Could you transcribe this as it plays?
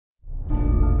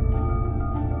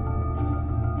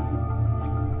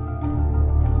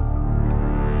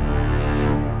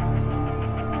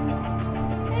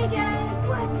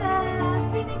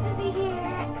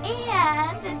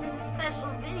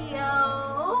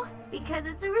because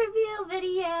it's a reveal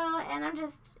video, and I'm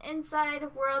just inside a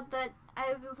world that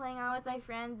I've been playing on with my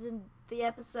friends, and the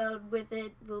episode with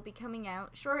it will be coming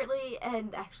out shortly,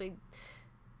 and actually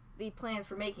the plans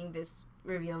for making this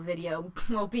reveal video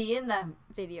will be in that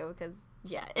video, because,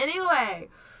 yeah. Anyway,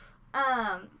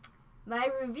 my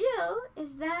reveal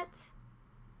is that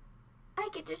I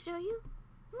get to show you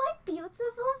my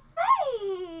beautiful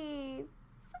face!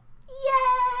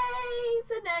 Yay!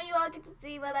 So now you all get to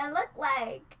see what I look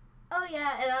like. Oh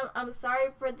yeah, and I'm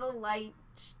sorry for the light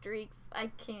streaks. I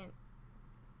can't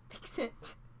fix it.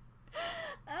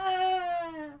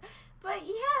 But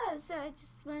yeah, so I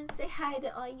just want to say hi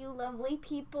to all you lovely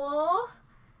people.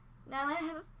 Now that I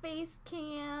have a face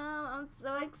cam, I'm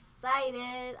so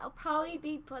excited. I'll probably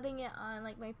be putting it on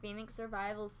like my Phoenix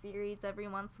Survival series every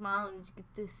once in a while, and you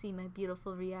get to see my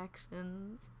beautiful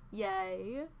reactions.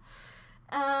 Yay.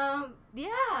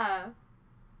 Yeah.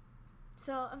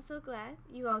 So I'm so glad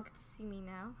you all get to see me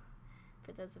now,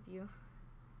 for those of you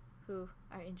who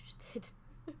are interested.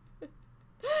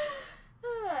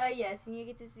 Yes, and you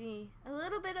get to see a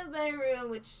little bit of my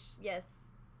room, which, yes,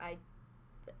 I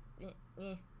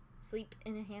sleep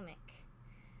in a hammock,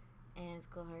 and it's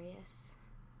glorious.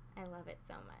 I love it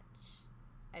so much.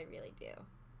 I really do.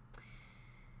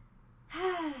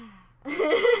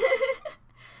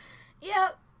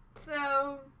 Yep,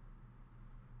 so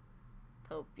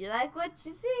hope you like what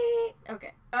you see.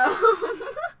 Okay.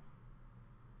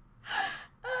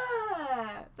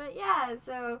 But yeah,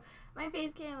 so my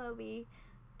face cam will be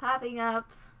popping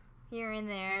up here and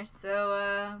there.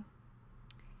 So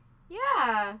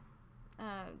yeah,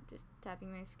 just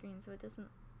tapping my screen so it doesn't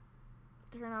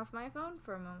turn off my phone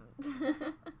for a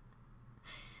moment.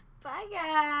 Bye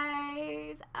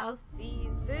guys, I'll see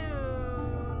you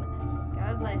soon.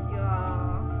 God bless you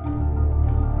all.